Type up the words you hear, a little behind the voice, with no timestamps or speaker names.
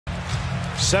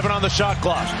7 on the shot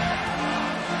clock.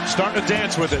 Starting to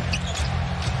dance with it.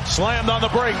 Slammed on the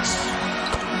brakes.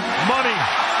 Money.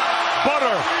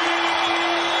 Butter.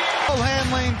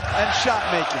 Handling and shot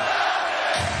making.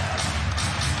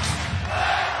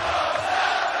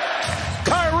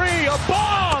 Kyrie, a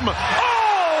bomb!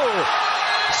 Oh!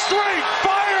 Straight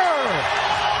fire!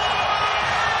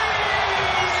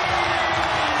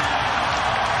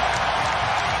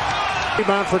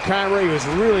 Rebound for Kyrie, who's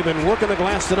really been working the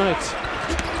glass tonight.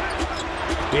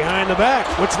 Behind the back.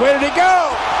 Which way did he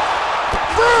go?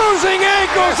 Bruising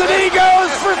ankles, and he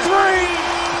goes for 3!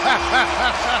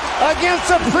 Against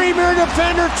a premier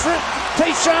defender,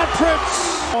 Tayshaun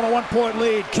Prince. On a 1-point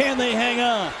lead. Can they hang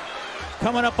on?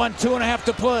 Coming up on 2.5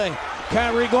 to play.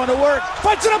 Kyrie going to work.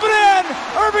 Puts it up and in.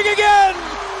 Irving again.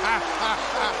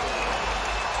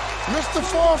 Missed the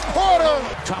fourth quarter.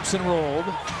 Thompson rolled.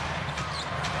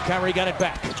 Kyrie got it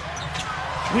back.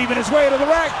 Weaving his way to the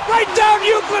rack. Right down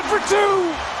Euclid for 2.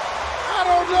 I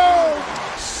don't know.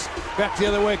 Back the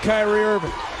other way, Kyrie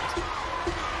Irving.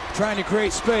 Trying to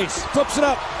create space. Flips it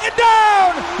up and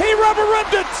down. He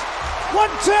rubber-ribbed it.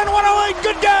 110, 108,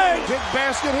 good game. Big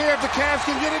basket here if the Cavs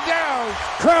can get it down.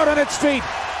 Crowd on its feet.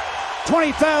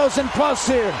 20,000 plus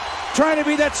here. Trying to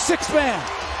be that 6th man.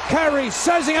 Kyrie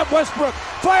sizing up Westbrook.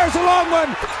 Fires a long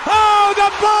one. Oh,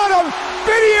 the bottom.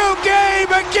 Video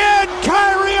game again.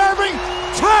 Kyrie Irving.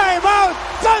 Timeout.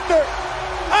 Thunder.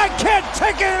 I can't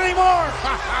take it anymore.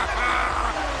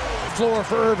 Floor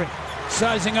for Irving.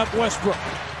 Sizing up Westbrook.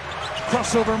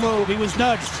 Crossover move. He was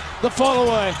nudged. The fall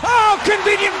away. Oh,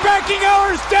 convenient banking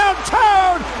hours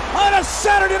downtown on a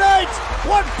Saturday night.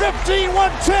 115,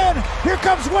 110. Here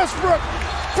comes Westbrook.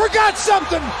 Forgot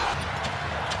something.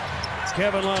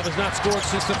 Kevin Love has not scored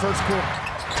since the first quarter.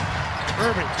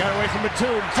 Irving got away from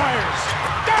Batum. Fires.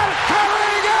 Got it.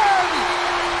 Kyrie again.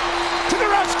 To the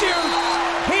rescue.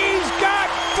 He's got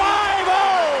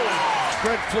 5-0.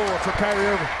 Spread floor for Kyrie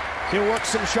Irving. He'll work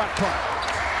some shot clock.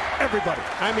 Everybody,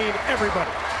 I mean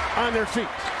everybody, on their feet.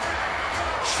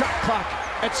 Shot clock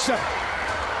at 7.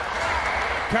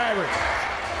 Kyrie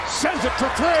sends it for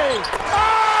 3.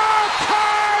 Oh,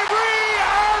 Kyrie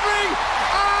Irving!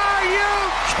 Are you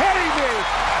kidding me?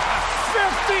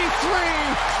 53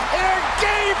 in a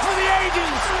game for the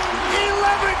ages.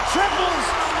 11 triples.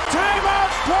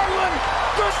 Timeout, Portland.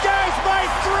 Good guys by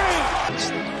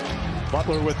 3.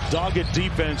 Butler with dogged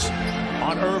defense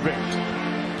on Irving.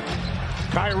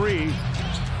 Kyrie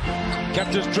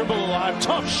kept his dribble alive.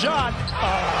 Tough shot.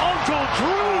 Uncle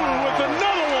Drew with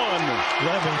another one.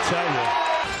 Let me tell you.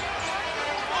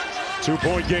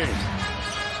 2-point game.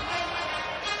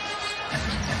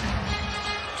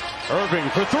 Irving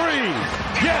for 3.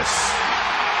 Yes.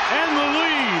 And the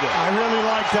lead. I really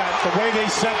like that. The way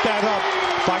they set that up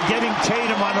by getting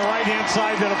Tatum on the right-hand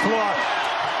side of the floor.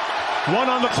 1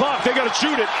 on the clock. They got to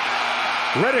shoot it.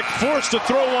 Redick forced to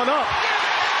throw one up.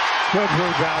 Good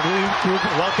rebound.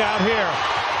 Look out here.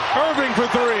 Irving for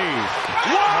 3.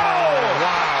 Wow!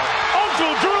 Wow.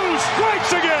 Uncle Drew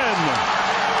strikes again.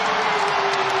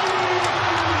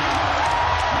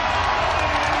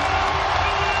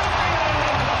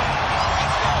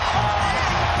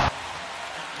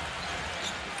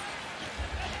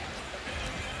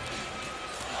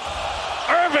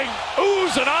 Irving,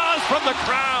 oohs and ahs from the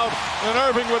crowd. And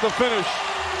Irving with the finish.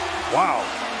 Wow.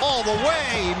 All the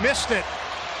way. He missed it.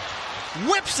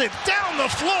 Whips it down the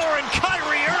floor, and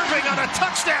Kyrie Irving on a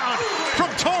touchdown from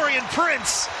Taurean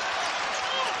Prince.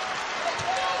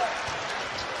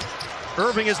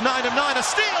 Irving is 9 of 9, a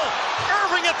steal.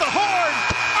 Irving at the horn.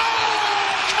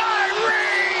 Oh,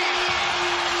 Kyrie!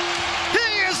 He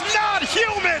is not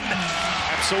human.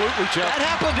 Absolutely, Jeff. That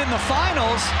happened in the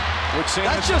finals.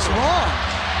 That's just wrong.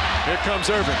 Here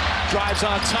comes Irving. Drives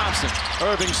on Thompson.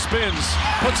 Irving spins.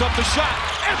 Puts up the shot.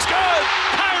 It's good!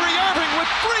 Kyrie Irving with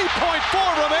 3.4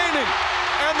 remaining.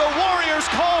 And the Warriors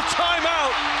call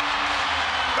timeout.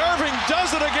 Irving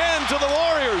does it again to the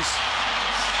Warriors.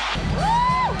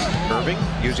 Irving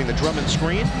using the Drummond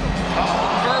screen.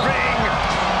 Oh, Irving!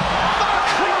 The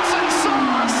crimson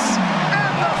sauce!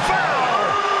 And the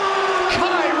foul!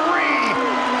 Kyrie!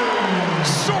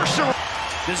 Sorcerer!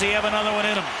 Does he have another one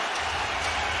in him?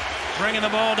 Bringing the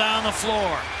ball down the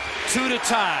floor. 2 to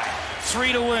tie.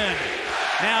 3 to win.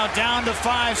 Now down to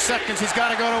 5 seconds. He's got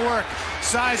to go to work.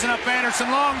 Sizing up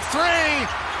Anderson. Long 3.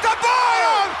 The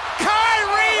bottom!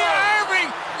 Kyrie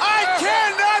Irving! I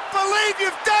cannot believe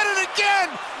you've done it again!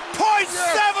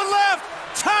 0.7 left.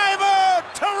 Timeout,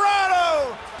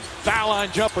 Toronto! Foul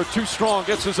line jumper, too strong.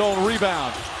 Gets his own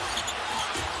rebound.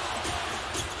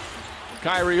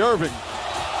 Kyrie Irving.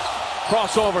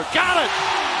 Crossover. Got it!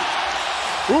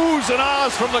 Oohs and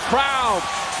ahs from the crowd.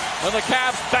 And the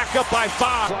Cavs back up by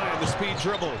 5. Flying the speed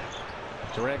dribble.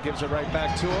 Durant gives it right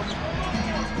back to him.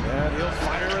 And he'll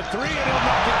fire a 3 and he'll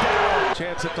knock it down.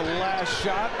 Chance at the last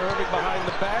shot. Irving behind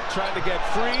the back, trying to get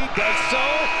free. Does so.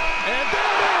 And there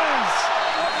it is!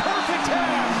 A perfect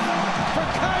half for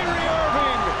Kyrie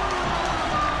Irving.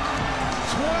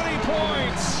 20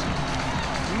 points.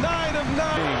 9 of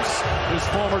 9. His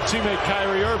former teammate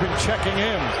Kyrie Irving checking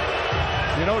in.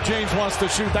 You know James wants to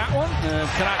shoot that one and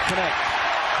cannot connect.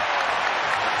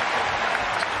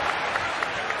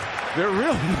 They're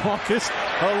really Marcus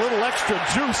a little extra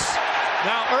juice.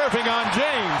 Now Irving on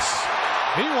James.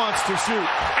 He wants to shoot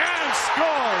and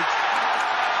scored.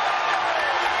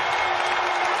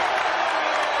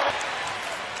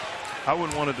 I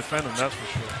wouldn't want to defend him, that's for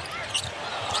sure.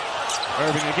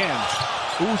 Irving again.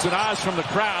 Oohs and ahs from the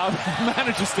crowd.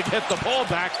 Manages to get the ball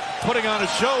back. Putting on a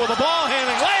show with a ball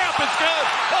handling. Layup is good.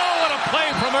 Oh, what a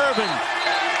play from Irving.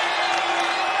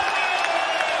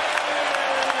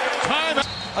 Time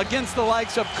against the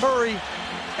likes of Curry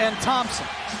and Thompson.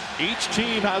 Each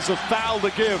team has a foul to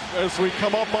give as we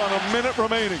come up on a minute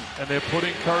remaining. And they're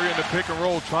putting Curry in the pick and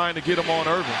roll, trying to get him on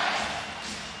Irving.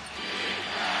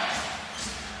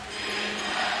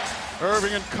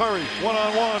 Irving and Curry,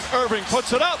 one-on-one. Irving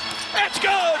puts it up. It's good!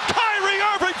 Kyrie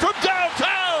Irving from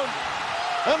downtown!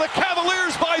 And the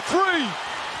Cavaliers by 3.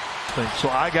 So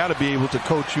I got to be able to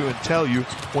coach you and tell you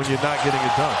when you're not getting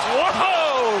it done.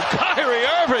 Whoa! Kyrie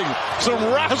Irving, some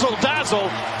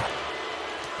razzle-dazzle.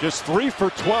 Just 3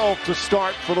 for 12 to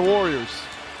start for the Warriors.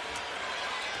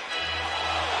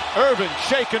 Irving,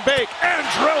 shake and bake, and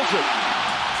drills it.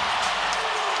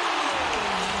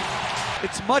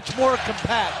 It's much more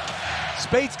compact.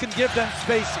 Spades can give them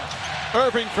spacing.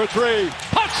 Irving for 3,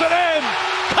 puts it in!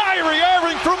 Kyrie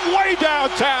Irving from way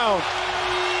downtown!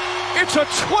 It's a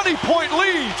 20-point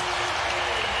lead!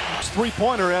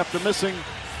 3-pointer after missing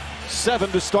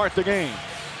 7 to start the game.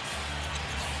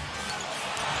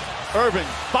 Irving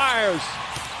fires,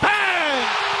 bang!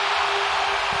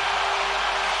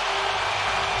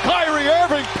 Kyrie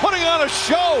Irving putting on a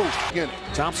show!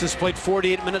 Thompson's played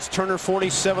 48 minutes, Turner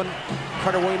 47,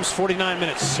 Carter Williams 49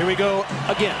 minutes. Here we go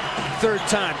again. Third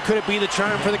time. Could it be the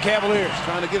charm for the Cavaliers?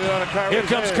 Trying to get it on a Kyrie. Here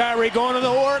comes Kyrie going to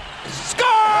the horn.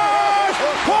 Scores!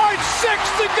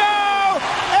 0.6 to go!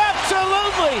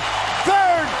 Absolutely!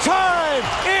 Third time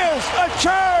is a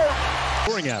charm!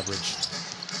 Scoring average.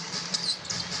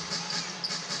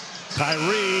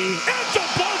 Kyrie at the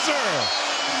buzzer!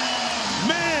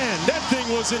 Man, that thing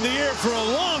was in the air for a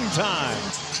long time.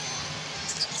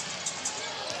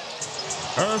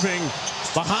 Irving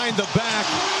behind the back,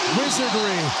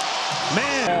 wizardry.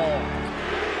 Man.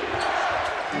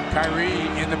 Kyrie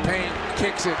in the paint,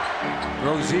 kicks it.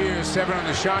 Rozier, 7 on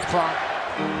the shot clock.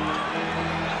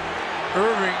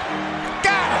 Irving,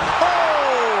 got it!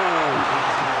 Oh!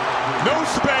 No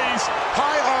space,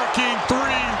 high arcing 3,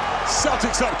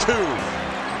 Celtics up 2.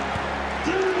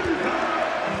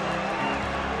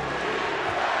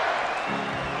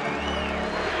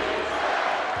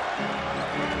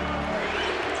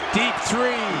 Deep 3.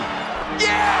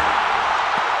 Yeah!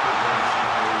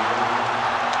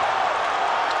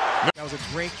 That was a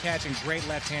great catch and great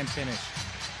left-hand finish.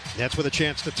 Nets with a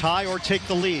chance to tie or take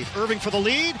the lead. Irving for the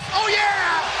lead. Oh,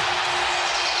 yeah!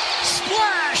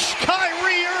 Splash!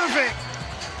 Kyrie Irving!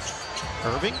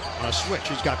 Irving on a switch.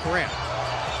 He's got Grant.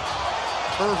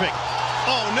 Irving.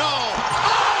 Oh, no!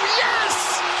 Oh,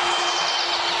 yes!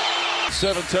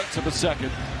 7/10 of a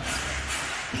second.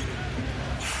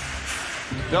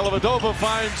 Dellavedova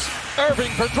finds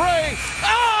Irving for 3.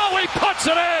 Oh, he puts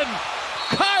it in!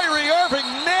 Kyrie Irving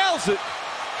nails it.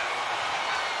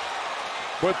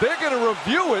 But they're going to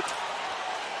review it.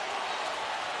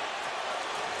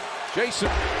 Jason.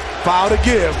 Foul to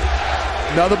give.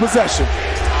 Another possession.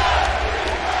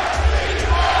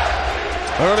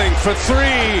 Irving for 3.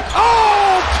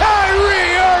 Oh,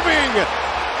 Kyrie Irving!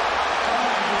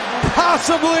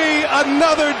 Possibly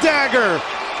another dagger.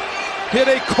 Hit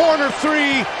a corner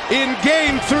 3 in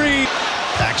game 3.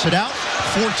 Backs it out.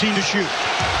 14 to shoot.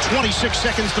 26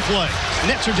 seconds to play.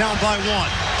 Nets are down by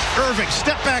 1. Irving,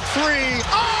 step back 3.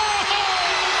 Oh!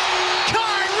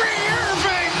 Kyrie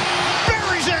Irving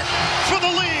buries it for the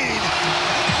lead.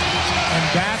 And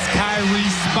that's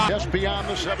Kyrie's spot. Just beyond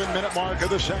the 7-minute mark of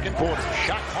the second quarter.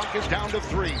 Shot clock is down to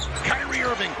 3. Kyrie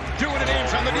Irving doing it in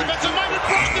from the defensive line.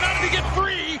 Boston out to get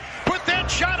free. Put that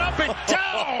shot up and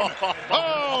down.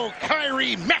 Oh,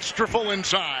 Kyrie masterful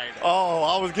inside. Oh,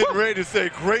 I was getting ready to say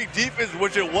great defense,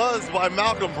 which it was by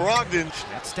Malcolm Brogdon.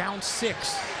 That's down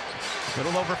 6. A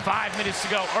little over 5 minutes to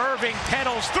go. Irving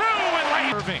pedals through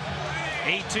and Irving.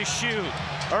 8 to shoot.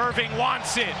 Irving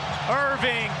wants it.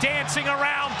 Irving dancing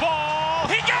around, ball.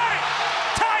 He got it!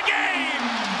 Tie game!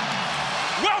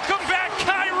 Welcome back,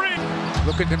 Kyrie!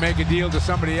 Looking to make a deal to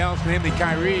somebody else, namely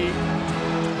Kyrie.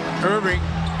 Irving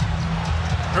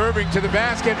to the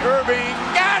basket. Irving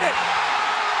got it!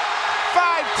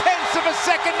 0.5 of a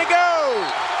second to go.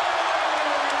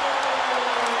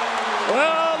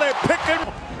 Well, they're picking.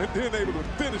 And then able to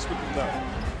finish with the left.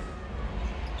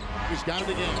 He's got it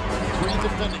again. 3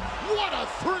 defending. What a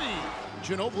 3!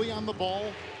 Ginobili on the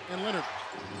ball, and Leonard.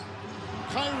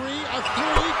 Kyrie, a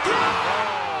 3.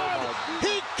 Good!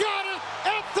 He got it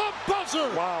at the buzzer.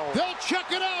 Wow. They'll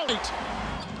check it out.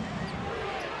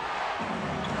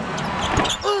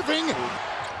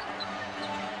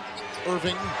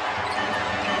 Irving.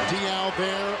 Diao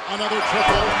there, another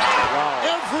triple. Wow.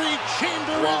 Every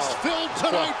chamber is filled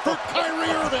tonight for Kyrie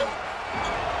Irving.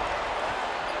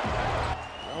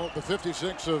 Well, the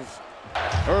 56 of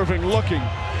Irving looking,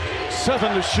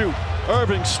 7 to shoot.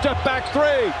 Irving step back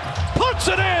 3, puts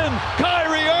it in.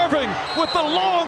 Kyrie Irving with the long